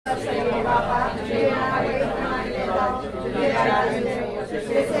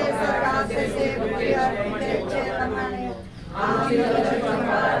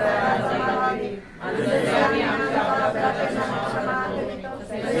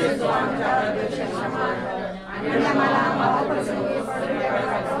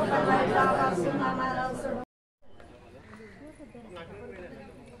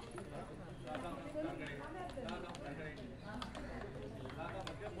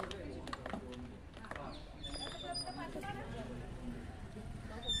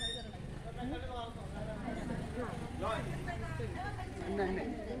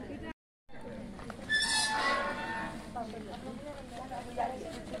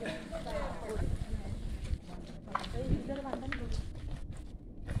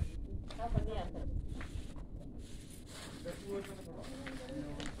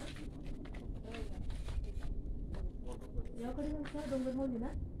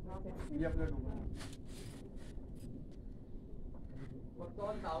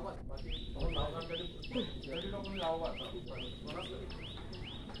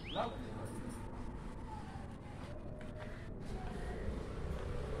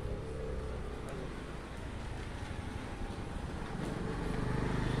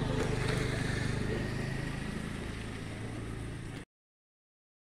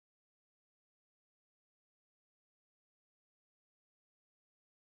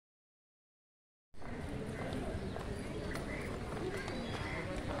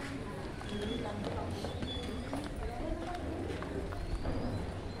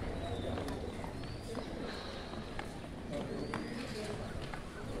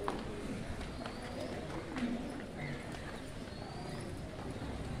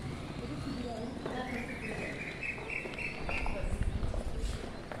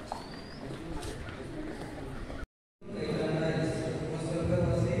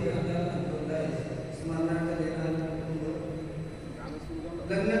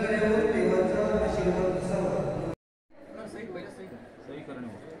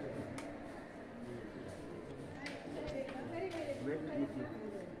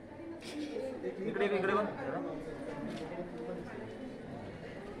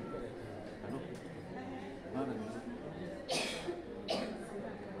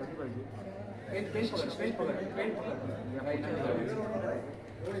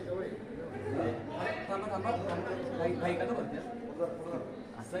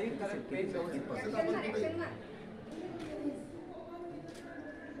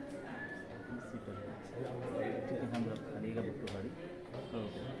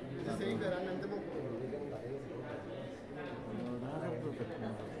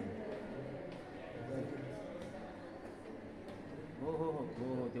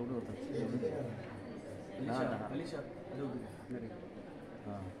Alisha,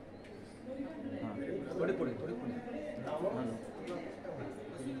 थोड़े पुढे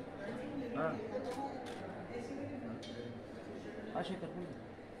शेखर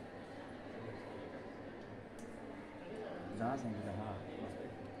जा सांगितलं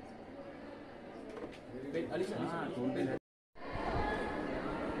Alisha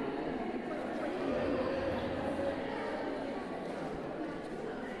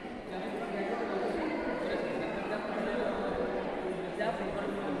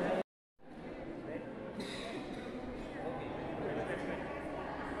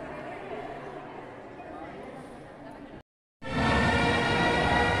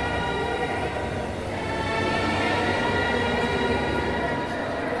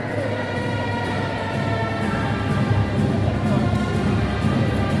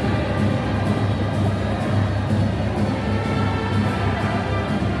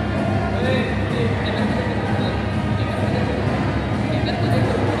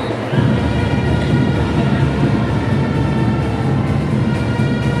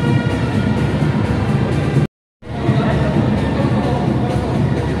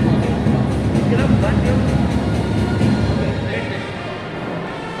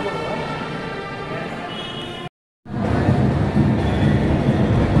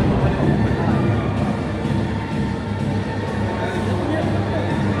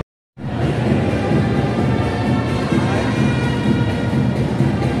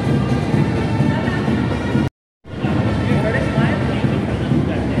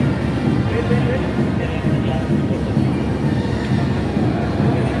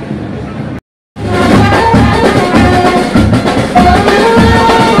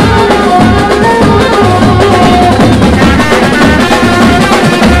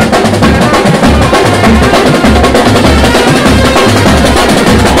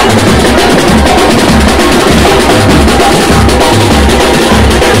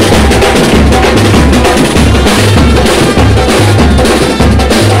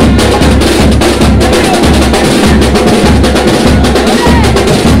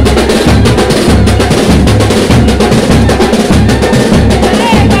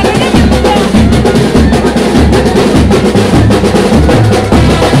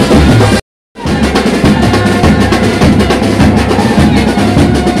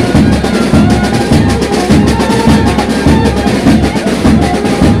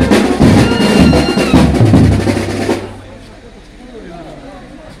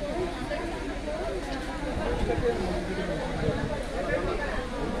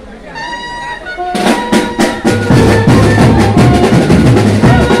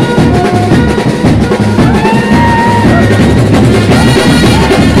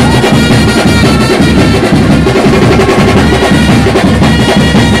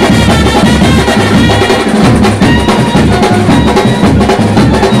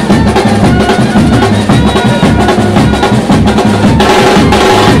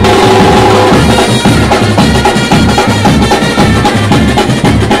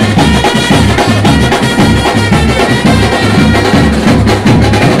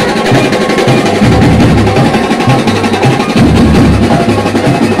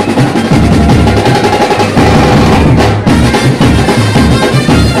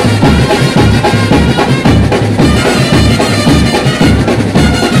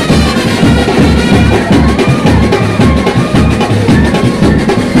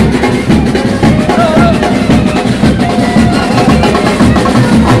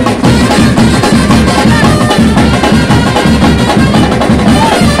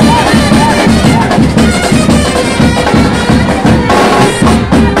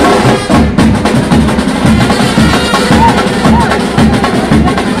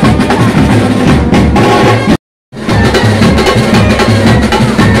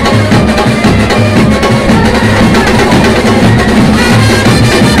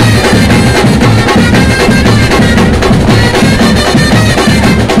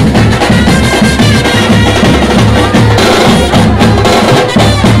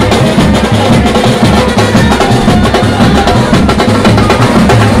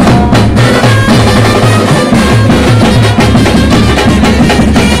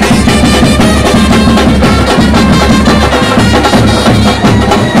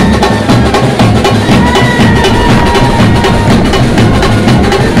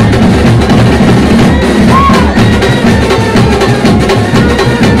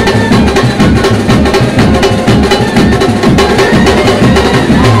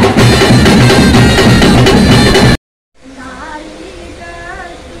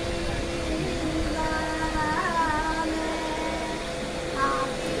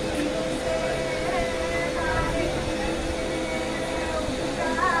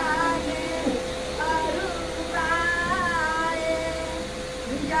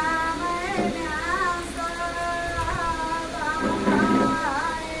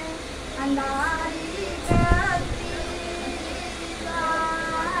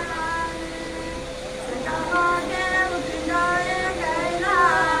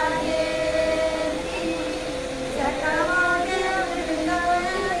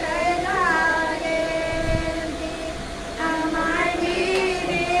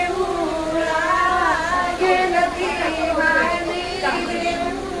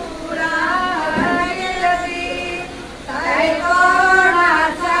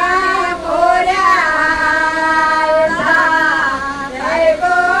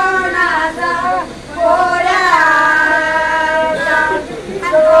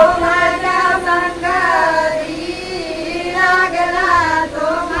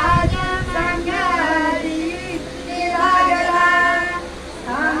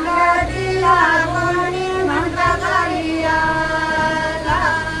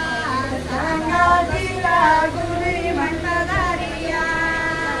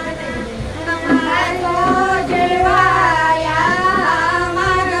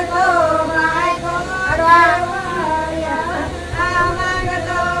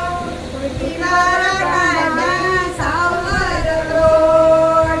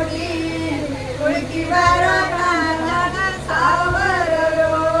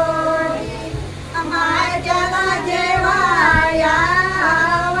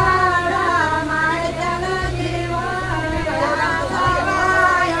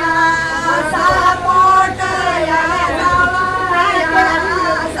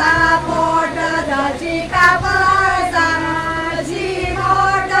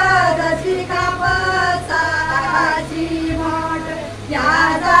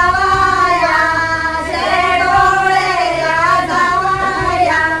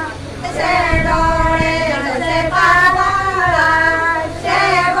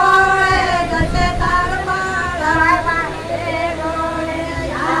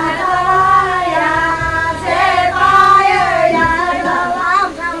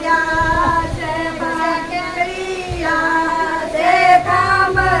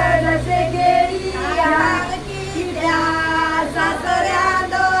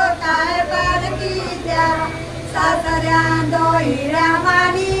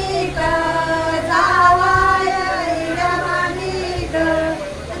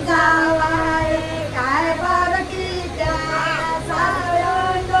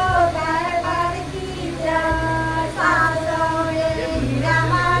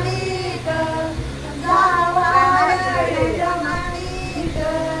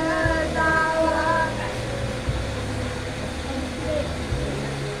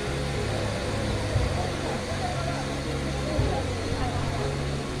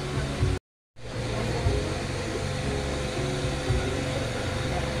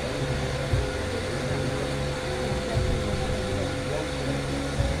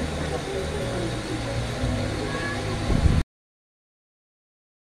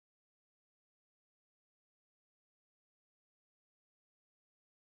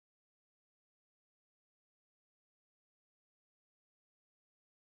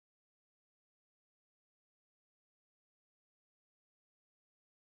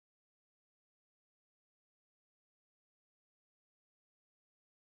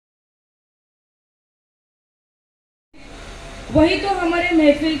वही तो हमारे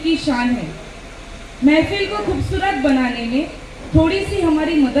महफिल की शान है। महफिल को खूबसूरत बनाने में थोड़ी सी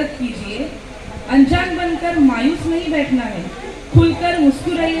हमारी मदद कीजिए। अनजान बनकर मायूस नहीं बैठना है, खुलकर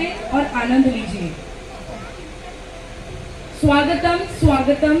मुस्कुराइए और आनंद लीजिए। स्वागतम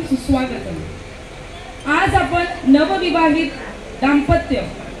स्वागतम सुस्वागतम। आज आपण नवविवाहित दाम्पत्य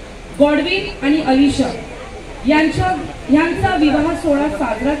गॉडविन आणि अलिशा यांचा विवाह सोहळा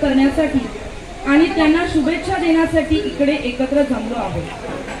साजरा करण्यासाठी आणि त्यांना शुभेच्छा देण्यासाठी इकडे एकत्र जमलो आहोत।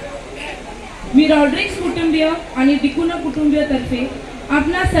 मी रॉड्रिक्स कुटुंबीय आणि डिकुना कुटुंबीय तर्फे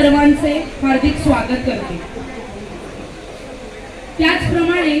आपणा सर्वांचे हार्दिक स्वागत करते।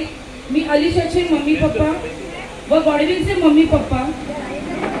 त्याचप्रमाणे मी अलिशाचे मम्मी पप्पा व गॉडविनचे मम्मी पप्पा,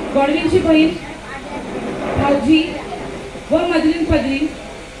 गॉडविनची बहीण, भाऊजी व मधलीन पदरी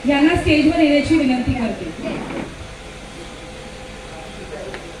यांना स्टेजवर येण्याची विनंती करते।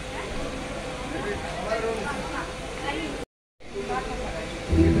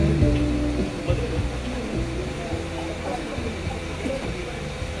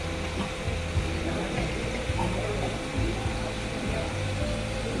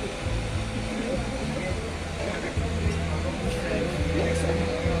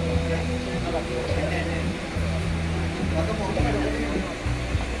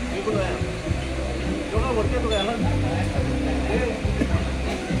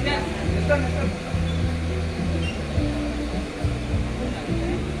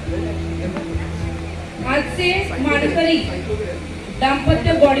 आजचे मानकरी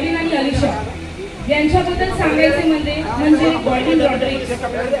दाम्पत्य गॉडविन आणि अलिशा यांच्याबद्दल सांगायचे म्हणजे गॉडविन रॉड्रिक्स,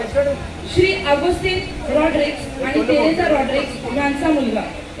 श्री अगोस्टिन रॉड्रिक्स आणि तेरेसा रॉड्रिक्स यांचा मुलगा।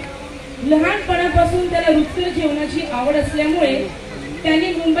 लहानपणापासून त्याला रुचकर जेवणाची आवड असल्यामुळे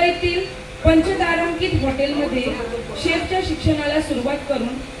त्यांनी मुंबईतील पंचतारांकित हॉटेलमध्ये शेफच्या शिक्षणाला सुरुवात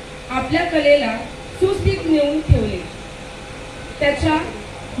करून आपल्या कलेला सुस्थितीत नेऊन ठेवले। त्याच्या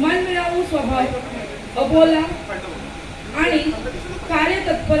मनमिळावू स्वभाव, अबोला आणि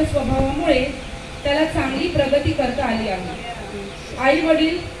कार्यतत्पर स्वभावामुळे त्याला चांगली प्रगती करता आली आहे। आई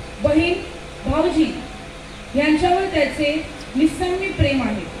वडील, बहीण, भाऊजी यांच्यावर त्याचे निस्संमी प्रेम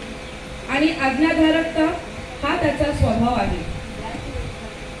आहे आणि आज्ञाधारकता हा त्याचा स्वभाव आहे।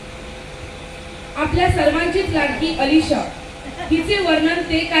 आपल्या सर्वांचीच लाडकी अलिशा, हिचे वर्णन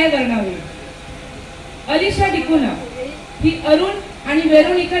ते काय वर्णावे। अलिशा डिकुना ही अरुण आणि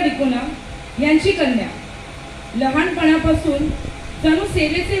वेरोनिका डिकुना यांची कन्या। लहानपणापासून जणू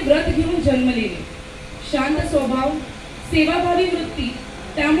सेवेचे व्रत घेऊन जन्मलेली, शांत स्वभाव, सेवाभावी वृत्ती,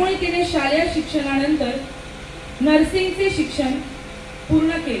 त्यामुळे तिने शालेय शिक्षणानंतर नर्सिंगचे शिक्षण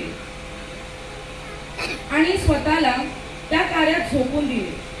पूर्ण केले आणि स्वतःला त्या कार्यात झोकून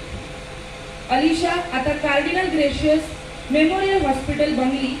दिले। अलिशा आता कार्डिनल ग्रेशियस मेमोरियल हॉस्पिटल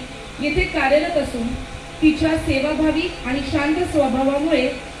बंगली येथे कार्यरत असून तिच्या सेवाभावी आणि शांत स्वभावामुळे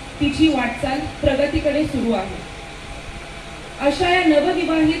तिची वाटचाल प्रगतीकडे सुरू आहे। अशा या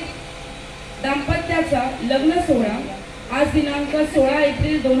नवविवाहित दाम्पत्याचा लग्न सोहळा आज दिनांक 16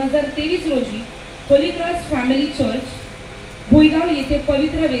 एप्रिल 2023 रोजी होली क्रॉस फॅमिली चर्च भुईगाव येथे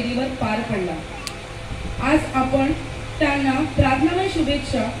पवित्र वेदीवर पार पडला। आज आपण त्यांना प्रार्थनामय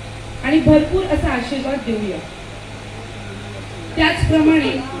शुभेच्छा आणि भरपूर असा आशीर्वाद देऊया।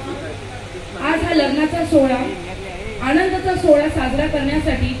 त्याचप्रमाणे आज हा लग्नाचा सोहळा, आनंदाचा सोहळा साजरा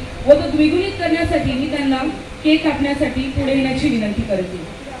करण्यासाठी व तो द्विगुणित करण्यासाठी मी त्यांना केक कापण्यासाठी पुढे येण्याची विनंती करते।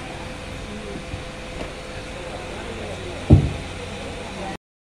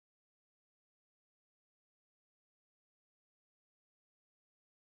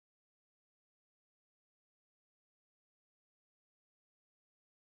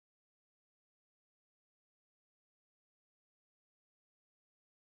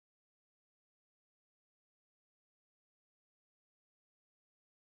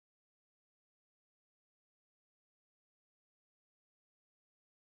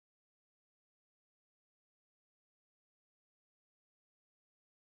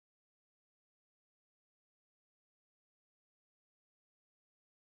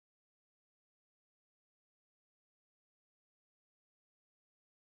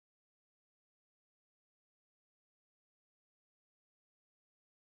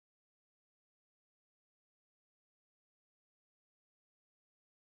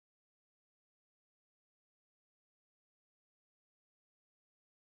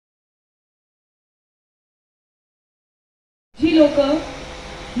 जी लोक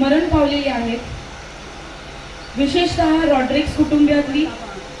मरण पावलेली आहेत, विशेषतः रॉड्रिक्स कुटुंबातली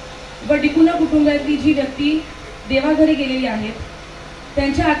व डिकुना कुटुंबातली जी व्यक्ती देवाघरी गेलेली आहेत,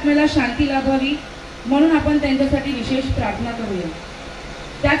 त्यांच्या आत्म्याला शांती लाभावी म्हणून आपण त्यांच्यासाठी विशेष प्रार्थना करूया।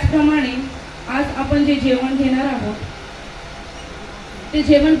 त्याचप्रमाणे आज आपण जे जेवण घेणार आहोत ते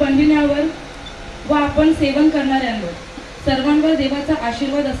जेवण बनविण्यावर व आपण सेवन करणाऱ्यांवर सर्वांवर देवाचा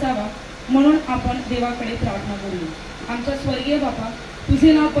आशीर्वाद असावा म्हणून आपण देवाकडे प्रार्थना करूया। आमचा स्वर्गीय बापा,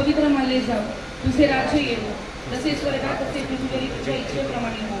 तुझे नाव पवित्र मानले जावं, तुझे राज्य येवो, जसे स्वर्गात तसे पृथ्वीवरील तुझ्या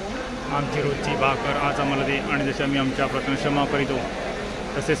इच्छेप्रमाणे होवो। आमची रोजची भाकर आज आम्हाला दे, आणि जसे आम्ही आमच्या प्रथम क्षमा करीतो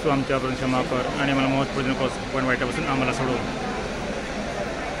तसेच तू आमच्या प्रथम क्षमा कर, आणि मला महत्त्वपूर्ण नकोस पण वाईटापासून आम्हाला सोडव।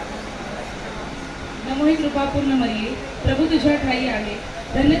 नमो हे कृपापूर्ण मरिये, प्रभू तुझ्या ठाई आहे,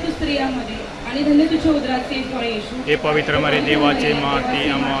 धन्य तू स्त्रियांमध्ये आणि धन्य तुझ्या उदराचे फळ येशू। हे पवित्र मरे देवाचे माते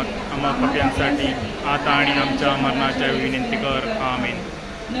आम्हा पाप्यांसाठी आता आणि आमच्या मरणाच्या वेळी विनंती कर, आमेन।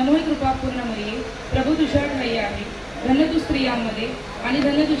 नमो हे कृपापूर्ण मरिये, प्रभू तुझ्या ठाई आहे, धन्य तू स्त्रियांमध्ये आणि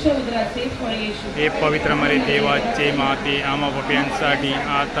धन्य तुझ्या उदराचे फळ येशू। हे पवित्र मरे देवाचे माते आम्हा पाप्यांसाठी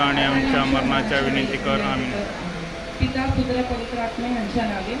आता आणि आमच्या मरणाच्या विनंती कर, आमेन। पिता पुत्र पवित्र आत्मा यांच्या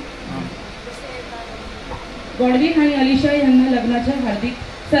नावे। गॉडविन आणि अलिशा यांना लग्नाच्या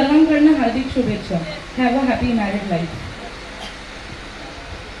सर्वांकडनं हार्दिक शुभेच्छा। Have a happy married life.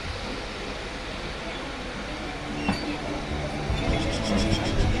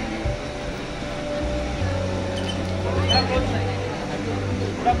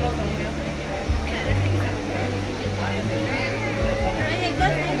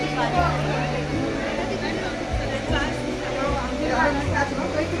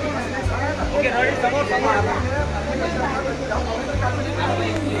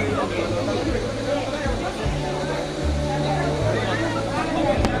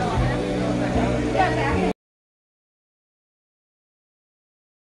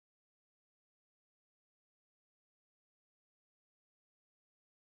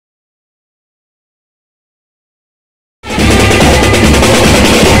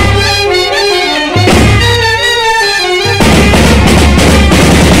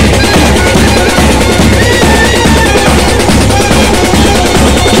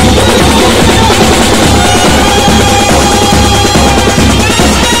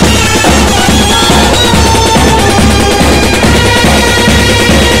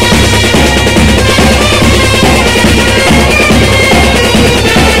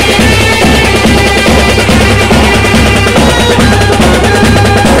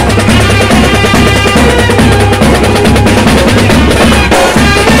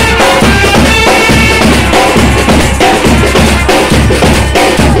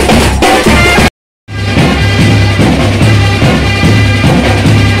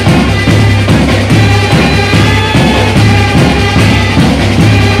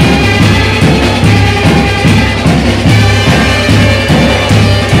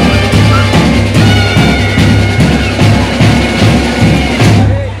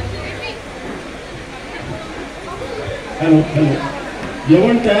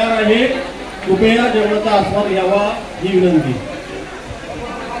 जेवण तयार आहे, कृपया जेवणाचा आस्वाद घ्यावा ही विनंती।